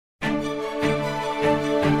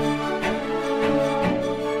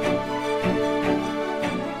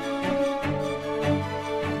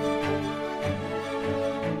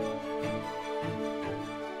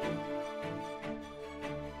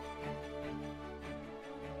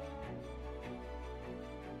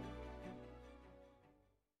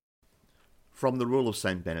From the Rule of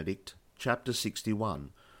Saint Benedict, chapter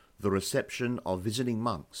 61, the reception of visiting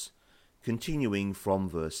monks, continuing from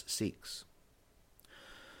verse 6.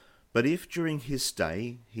 But if during his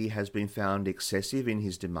stay he has been found excessive in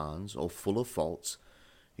his demands or full of faults,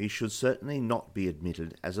 he should certainly not be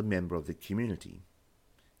admitted as a member of the community.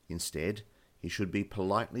 Instead, he should be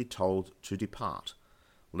politely told to depart,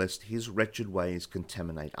 lest his wretched ways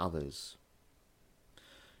contaminate others.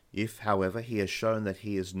 If, however, he has shown that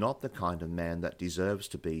he is not the kind of man that deserves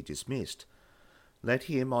to be dismissed, let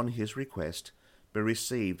him, on his request, be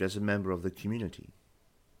received as a member of the community.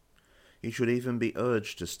 He should even be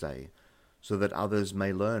urged to stay, so that others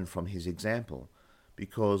may learn from his example,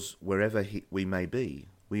 because wherever we may be,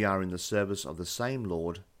 we are in the service of the same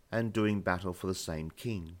Lord and doing battle for the same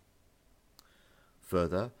King.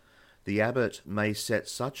 Further, the abbot may set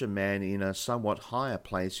such a man in a somewhat higher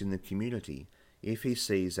place in the community, if he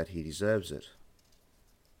sees that he deserves it.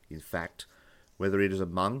 In fact, whether it is a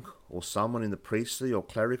monk or someone in the priestly or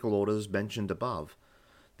clerical orders mentioned above,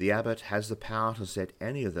 the abbot has the power to set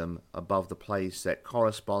any of them above the place that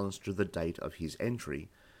corresponds to the date of his entry,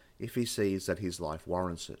 if he sees that his life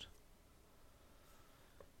warrants it.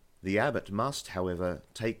 The abbot must, however,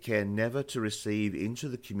 take care never to receive into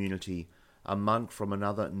the community a monk from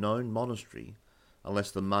another known monastery, unless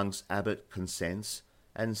the monk's abbot consents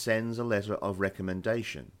and sends a letter of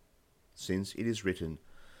recommendation, since it is written,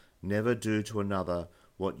 "Never do to another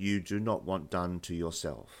what you do not want done to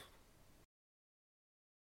yourself."